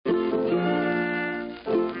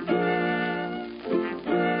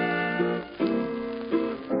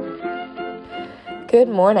Good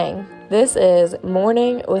morning. This is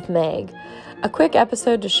Morning with Meg, a quick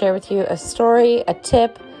episode to share with you a story, a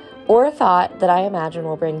tip, or a thought that I imagine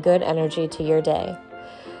will bring good energy to your day.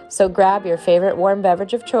 So grab your favorite warm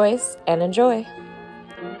beverage of choice and enjoy.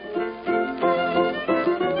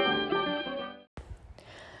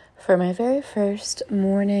 For my very first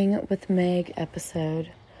Morning with Meg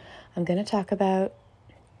episode, I'm going to talk about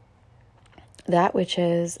that which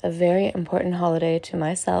is a very important holiday to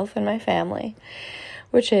myself and my family,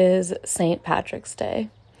 which is St. Patrick's Day.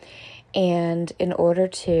 And in order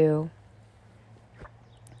to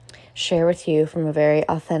share with you from a very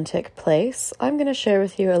authentic place, I'm going to share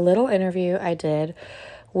with you a little interview I did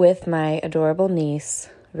with my adorable niece,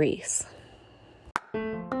 Reese.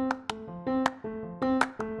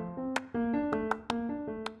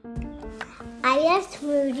 I asked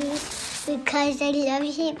Rudy because I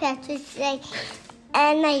love St. Patrick's Day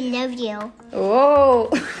and I love you.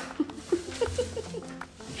 Whoa!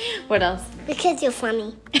 What else? Because you're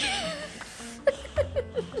funny.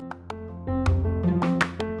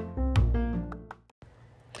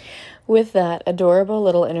 With that adorable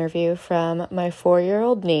little interview from my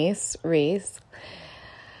 4-year-old niece, Reese,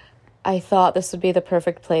 I thought this would be the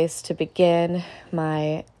perfect place to begin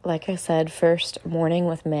my, like I said, first Morning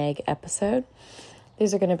with Meg episode.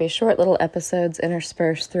 These are going to be short little episodes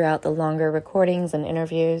interspersed throughout the longer recordings and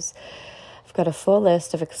interviews. I've got a full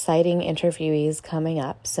list of exciting interviewees coming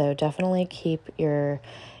up, so definitely keep your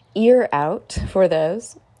ear out for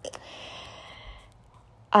those.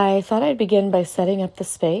 I thought I'd begin by setting up the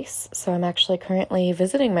space. So I'm actually currently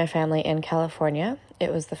visiting my family in California.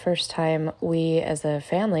 It was the first time we as a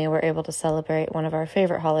family were able to celebrate one of our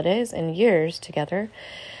favorite holidays in years together.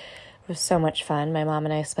 It was so much fun. My mom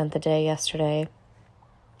and I spent the day yesterday,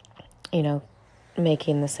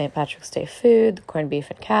 making the St. Patrick's Day food, the corned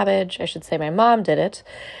beef and cabbage. I should say my mom did it.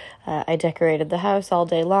 I decorated the house all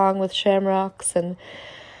day long with shamrocks, and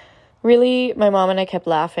really my mom and I kept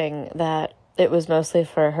laughing that it was mostly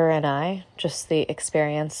for her and I, just the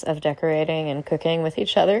experience of decorating and cooking with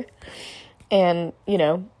each other. And,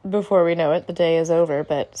 before we know it, the day is over,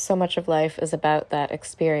 but so much of life is about that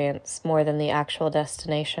experience more than the actual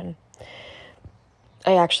destination.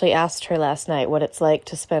 I actually asked her last night what it's like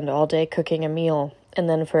to spend all day cooking a meal and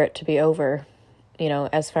then for it to be over,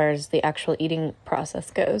 as far as the actual eating process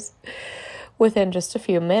goes, within just a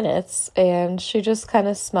few minutes. And she just kind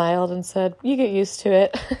of smiled and said, "You get used to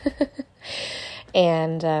it."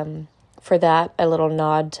 And for that, a little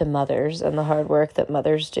nod to mothers and the hard work that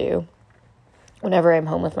mothers do whenever I'm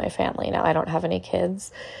home with my family. Now, I don't have any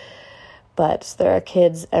kids, but there are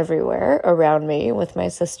kids everywhere around me with my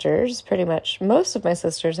sisters. Pretty much most of my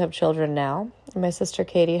sisters have children now. My sister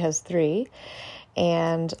Katie has 3,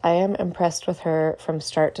 and I am impressed with her from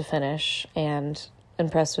start to finish and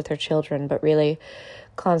impressed with her children, but really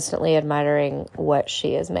constantly admiring what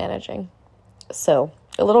she is managing. So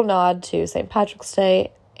a little nod to St. Patrick's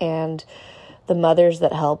Day and the mothers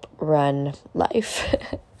that help run life.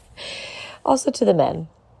 Also to the men.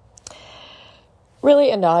 Really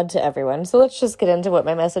a nod to everyone. So let's just get into what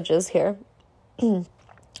my message is here.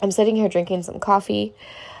 I'm sitting here drinking some coffee.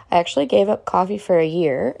 I actually gave up coffee for a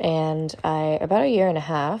year, about a year and a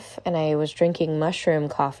half, and I was drinking mushroom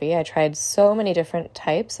coffee. I tried so many different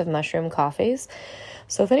types of mushroom coffees.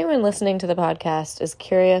 So if anyone listening to the podcast is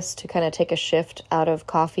curious to kind of take a shift out of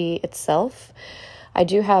coffee itself, I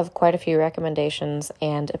do have quite a few recommendations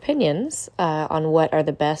and opinions on what are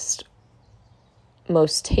the best,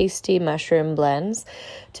 most tasty mushroom blends.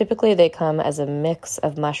 Typically they come as a mix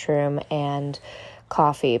of mushroom and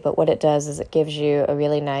coffee, but what it does is it gives you a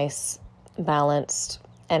really nice balanced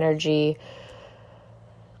energy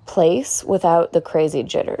place without the crazy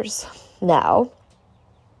jitters. Now,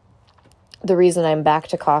 the reason I'm back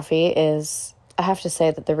to coffee is I have to say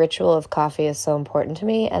that the ritual of coffee is so important to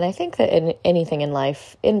me, and I think that in anything in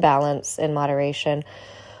life, in balance, in moderation,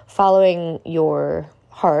 following your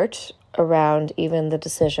heart around even the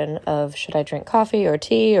decision of should I drink coffee or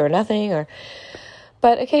tea or nothing,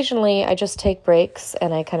 but occasionally I just take breaks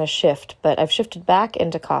and I kind of shift, but I've shifted back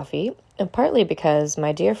into coffee, and partly because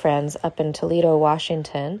my dear friends up in Toledo,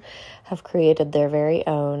 Washington have created their very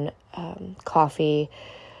own coffee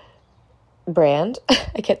brand.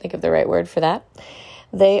 I can't think of the right word for that.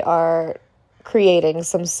 They are creating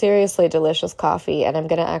some seriously delicious coffee, and I'm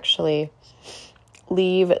going to actually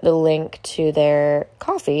leave the link to their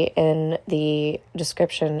coffee in the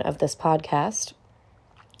description of this podcast.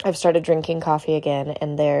 I've started drinking coffee again,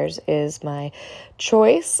 and theirs is my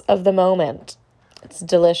choice of the moment. It's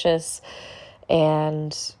delicious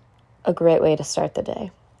and a great way to start the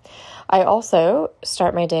day. I also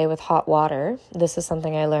start my day with hot water. This is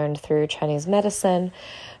something I learned through Chinese medicine,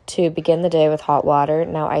 to begin the day with hot water.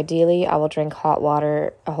 Now, ideally, I will drink hot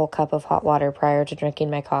water, a whole cup of hot water prior to drinking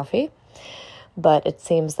my coffee. But it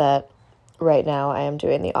seems that right now I am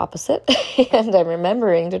doing the opposite and I'm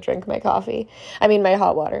remembering to drink my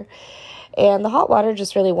hot water. And the hot water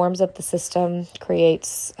just really warms up the system,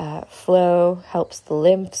 creates flow, helps the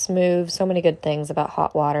lymphs move. So many good things about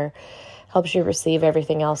hot water. Helps you receive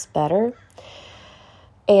everything else better.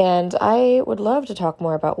 And I would love to talk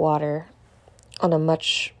more about water on a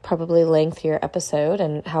much probably lengthier episode,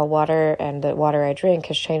 and how water and the water I drink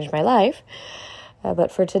has changed my life.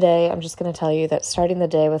 But for today, I'm just going to tell you that starting the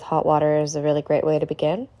day with hot water is a really great way to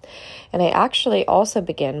begin. And I actually also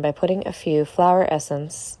begin by putting a few flower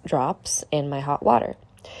essence drops in my hot water.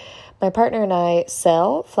 My partner and I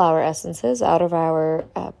sell flower essences out of our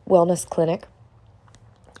wellness clinic.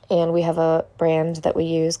 And we have a brand that we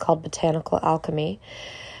use called Botanical Alchemy.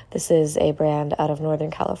 This is a brand out of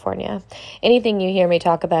Northern California. Anything you hear me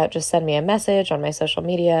talk about, just send me a message on my social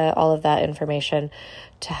media. All of that information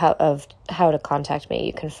of how to contact me,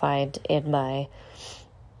 you can find in my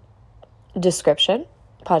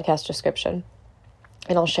podcast description.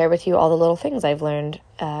 And I'll share with you all the little things I've learned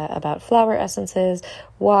about flower essences,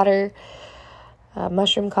 water,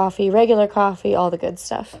 mushroom coffee, regular coffee, all the good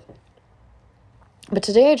stuff. But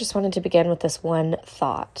today I just wanted to begin with this one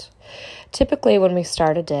thought. Typically when we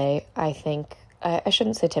start a day, I think, I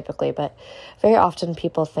shouldn't say typically, but very often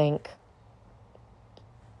people think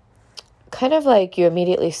kind of like you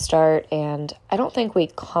immediately start, and I don't think we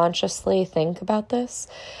consciously think about this,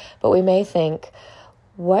 but we may think,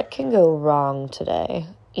 what can go wrong today?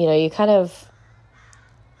 You know, you kind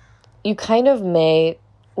of may,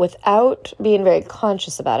 without being very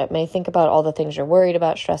conscious about it, may think about all the things you're worried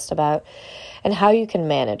about, stressed about, and how you can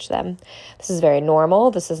manage them. This is very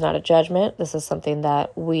normal. This is not a judgment. This is something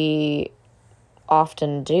that we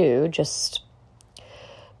often do just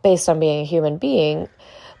based on being a human being.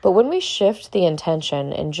 But when we shift the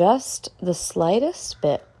intention in just the slightest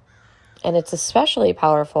bit, and it's especially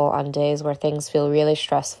powerful on days where things feel really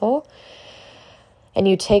stressful, and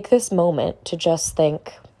you take this moment to just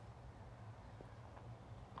think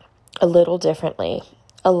a little differently,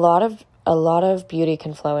 a lot of beauty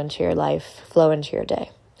can flow into your life, flow into your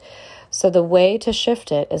day. So the way to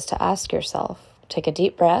shift it is to ask yourself, take a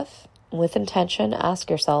deep breath, with intention, ask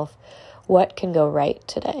yourself, what can go right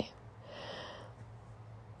today?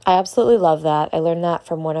 I absolutely love that. I learned that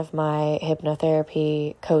from one of my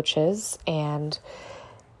hypnotherapy coaches, and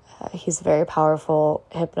he's a very powerful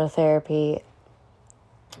hypnotherapy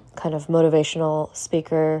kind of motivational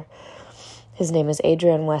speaker. His name is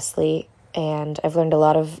Adrian Wesley, and I've learned a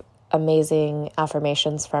lot of amazing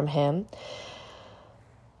affirmations from him.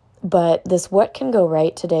 But this what can go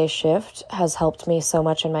right today shift has helped me so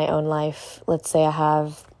much in my own life. Let's say I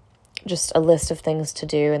have just a list of things to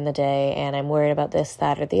do in the day, and I'm worried about this,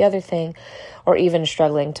 that, or the other thing, or even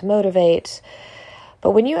struggling to motivate.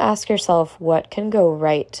 But when you ask yourself, what can go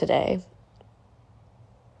right today?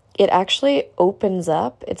 It actually opens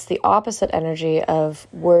up. It's the opposite energy of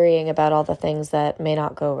worrying about all the things that may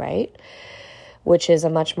not go right, which is a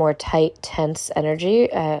much more tight, tense energy.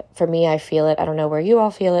 For me, I feel it. I don't know where you all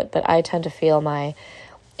feel it, but I tend to feel my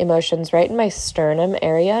emotions right in my sternum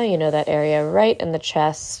area, you know, that area right in the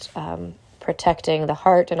chest, protecting the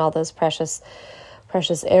heart and all those precious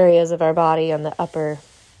areas of our body on the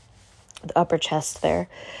upper chest there.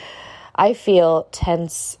 I feel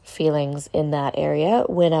tense feelings in that area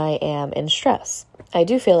when I am in stress. I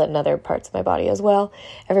do feel it in other parts of my body as well.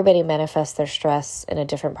 Everybody manifests their stress in a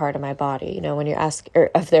different part of my body. You know, when you're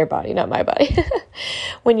of their body, not my body.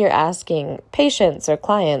 When you're asking patients or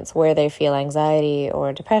clients where they feel anxiety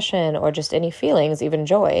or depression or just any feelings, even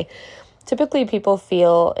joy, typically people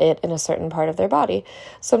feel it in a certain part of their body.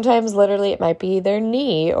 Sometimes literally it might be their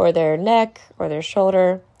knee or their neck or their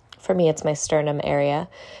shoulder. For me, it's my sternum area,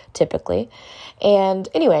 typically. And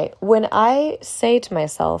anyway, when I say to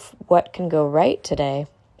myself, what can go right today,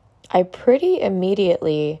 I pretty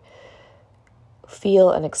immediately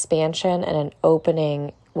feel an expansion and an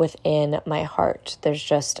opening within my heart. There's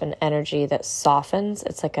just an energy that softens.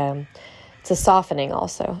 It's a softening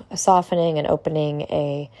also, a softening and opening,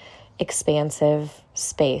 a expansive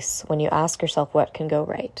space when you ask yourself what can go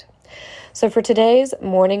right. So for today's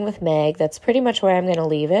Morning with Meg, that's pretty much where I'm going to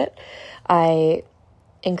leave it. I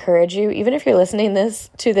encourage you, even if you're listening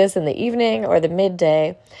to this in the evening or the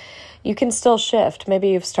midday, you can still shift. Maybe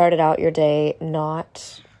you've started out your day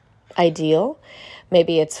not ideal.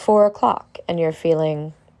 Maybe it's 4:00 and you're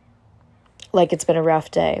feeling like it's been a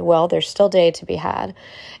rough day. Well, there's still day to be had.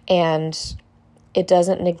 And It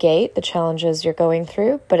doesn't negate the challenges you're going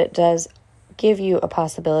through, but it does give you a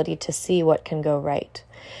possibility to see what can go right.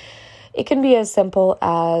 It can be as simple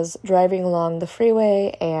as driving along the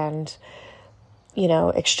freeway and,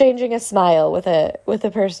 exchanging a smile with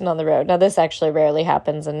a person on the road. Now, this actually rarely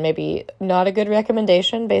happens and maybe not a good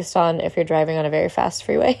recommendation based on if you're driving on a very fast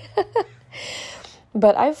freeway.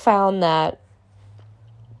 But I've found that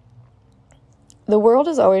the world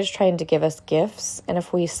is always trying to give us gifts, and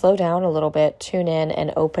if we slow down a little bit, tune in,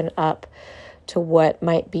 and open up to what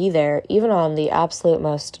might be there, even on the absolute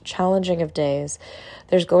most challenging of days,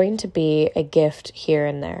 there's going to be a gift here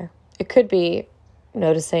and there. It could be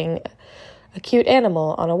noticing a cute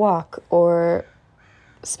animal on a walk, or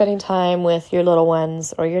spending time with your little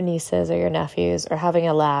ones, or your nieces, or your nephews, or having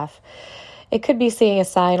a laugh. It could be seeing a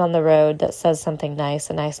sign on the road that says something nice,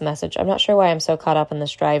 a nice message. I'm not sure why I'm so caught up in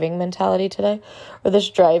this driving mentality today, or this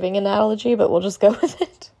driving analogy, but we'll just go with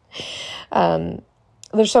it.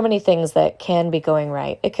 There's so many things that can be going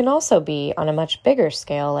right. It can also be on a much bigger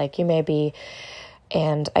scale, like you may be,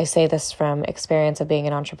 and I say this from experience of being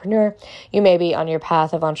an entrepreneur, you may be on your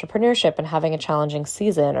path of entrepreneurship and having a challenging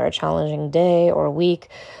season, or a challenging day, or week,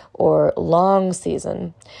 or long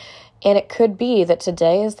season. And it could be that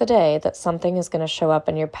today is the day that something is going to show up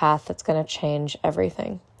in your path that's going to change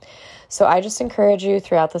everything. So I just encourage you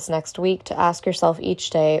throughout this next week to ask yourself each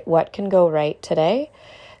day, what can go right today?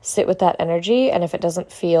 Sit with that energy. And if it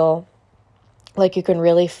doesn't feel like you can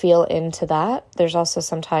really feel into that, there's also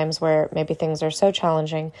some times where maybe things are so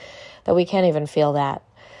challenging that we can't even feel that.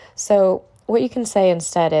 So what you can say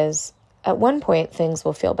instead is, at one point, things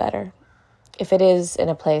will feel better. If it is in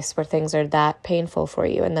a place where things are that painful for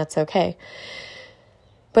you, and that's okay.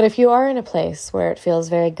 But if you are in a place where it feels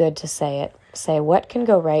very good to say it, say what can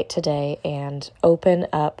go right today and open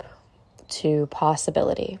up to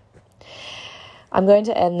possibility. I'm going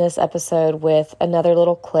to end this episode with another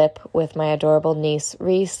little clip with my adorable niece,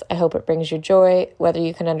 Reese. I hope it brings you joy, whether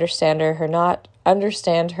you can understand her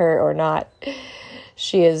or not.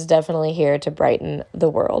 She is definitely here to brighten the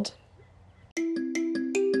world.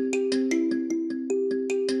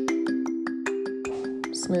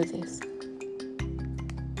 Smoothies.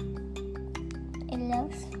 I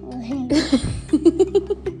love smoothies.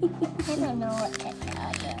 I don't know what to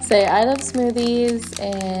tell you. Say, I love smoothies,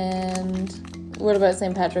 and what about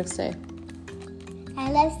St. Patrick's Day? I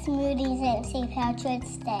love smoothies and St.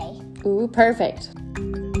 Patrick's Day. Ooh, perfect.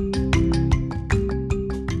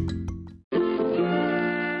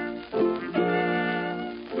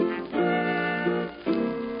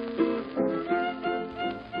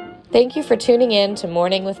 Thank you for tuning in to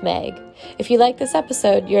Morning with Meg. If you like this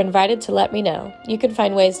episode, you're invited to let me know. You can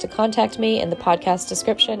find ways to contact me in the podcast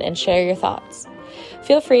description and share your thoughts.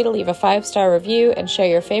 Feel free to leave a 5-star review and share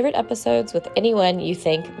your favorite episodes with anyone you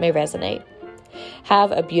think may resonate.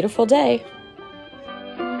 Have a beautiful day.